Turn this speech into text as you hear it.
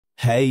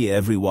Hey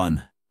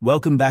everyone,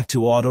 welcome back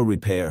to Auto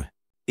Repair.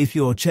 If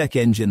your check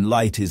engine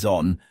light is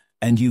on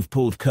and you've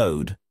pulled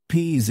code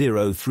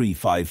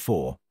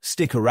P0354,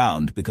 stick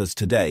around because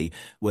today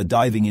we're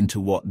diving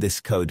into what this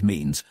code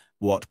means,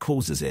 what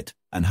causes it,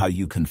 and how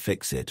you can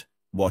fix it.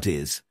 What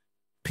is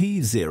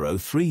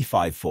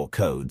P0354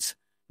 codes?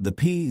 The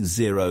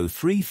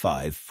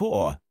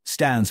P0354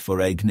 stands for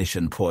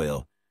Ignition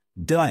Coil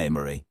D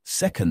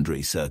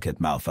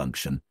Circuit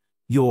malfunction.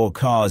 Your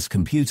car's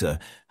computer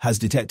has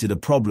detected a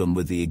problem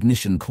with the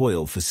ignition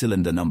coil for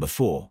cylinder number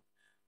 4.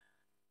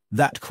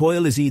 That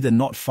coil is either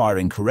not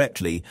firing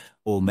correctly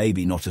or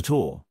maybe not at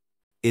all.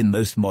 In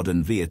most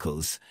modern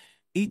vehicles,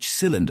 each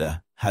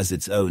cylinder has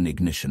its own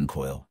ignition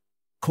coil.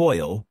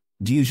 Coil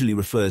usually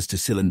refers to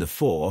cylinder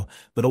 4,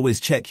 but always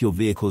check your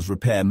vehicle's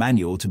repair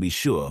manual to be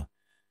sure.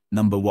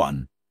 Number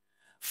 1.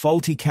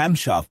 Faulty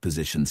camshaft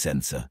position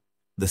sensor.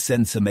 The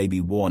sensor may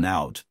be worn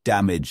out,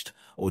 damaged,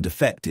 or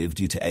defective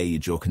due to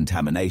age or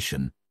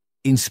contamination.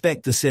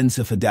 Inspect the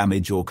sensor for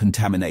damage or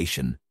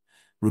contamination.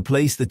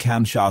 Replace the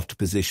camshaft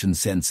position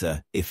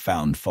sensor if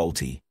found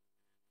faulty.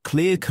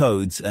 Clear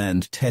codes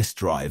and test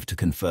drive to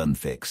confirm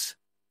fix.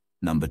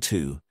 Number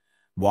 2.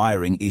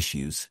 Wiring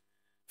issues.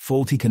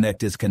 Faulty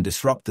connectors can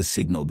disrupt the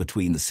signal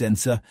between the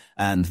sensor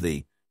and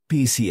the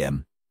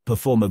PCM.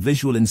 Perform a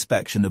visual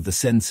inspection of the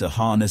sensor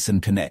harness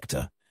and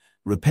connector.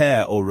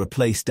 Repair or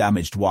replace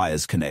damaged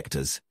wires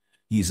connectors.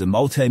 Use a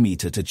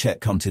multimeter to check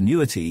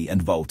continuity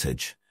and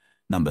voltage.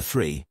 Number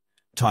 3.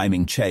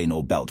 Timing chain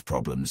or belt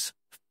problems.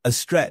 A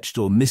stretched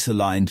or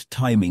misaligned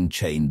timing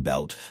chain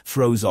belt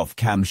throws off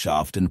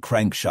camshaft and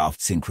crankshaft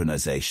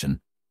synchronization.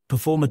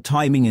 Perform a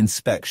timing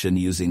inspection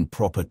using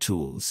proper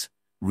tools.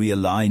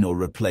 Realign or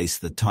replace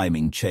the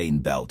timing chain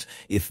belt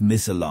if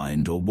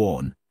misaligned or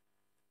worn.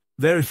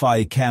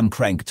 Verify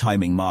cam-crank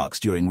timing marks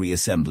during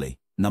reassembly.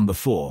 Number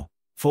 4.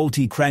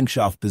 Faulty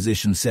crankshaft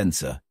position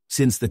sensor.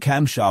 Since the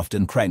camshaft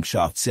and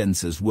crankshaft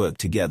sensors work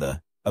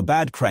together, a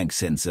bad crank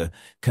sensor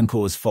can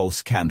cause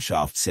false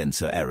camshaft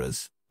sensor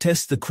errors.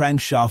 Test the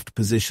crankshaft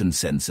position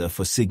sensor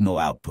for signal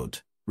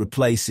output.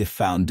 Replace if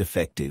found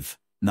defective.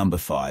 Number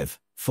 5.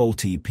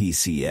 Faulty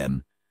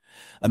PCM.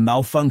 A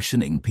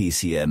malfunctioning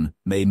PCM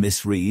may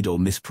misread or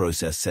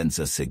misprocess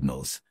sensor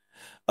signals.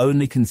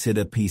 Only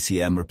consider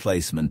PCM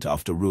replacement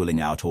after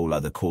ruling out all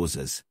other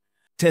causes.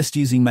 Test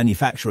using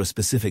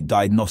manufacturer-specific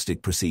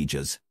diagnostic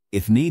procedures.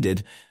 If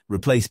needed,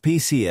 replace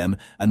PCM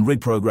and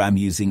reprogram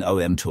using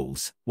OM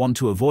tools. Want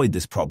to avoid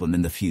this problem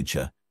in the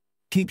future?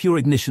 Keep your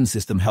ignition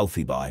system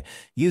healthy by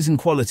using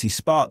quality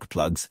spark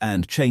plugs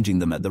and changing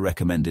them at the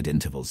recommended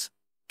intervals.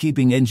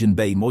 Keeping engine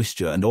bay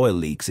moisture and oil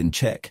leaks in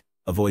check.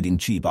 Avoiding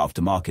cheap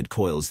aftermarket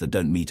coils that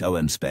don't meet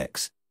OM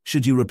specs.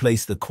 Should you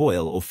replace the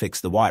coil or fix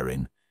the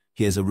wiring?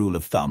 Here's a rule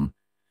of thumb.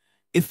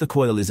 If the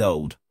coil is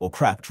old or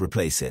cracked,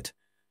 replace it.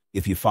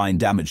 If you find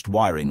damaged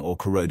wiring or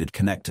corroded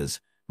connectors,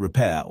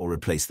 repair or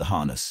replace the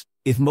harness.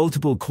 If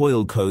multiple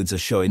coil codes are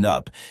showing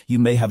up, you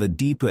may have a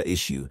deeper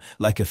issue,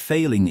 like a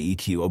failing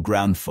EQ or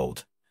ground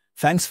fault.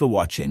 Thanks for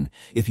watching.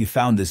 If you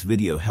found this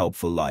video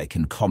helpful, like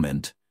and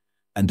comment.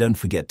 And don't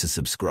forget to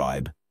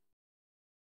subscribe.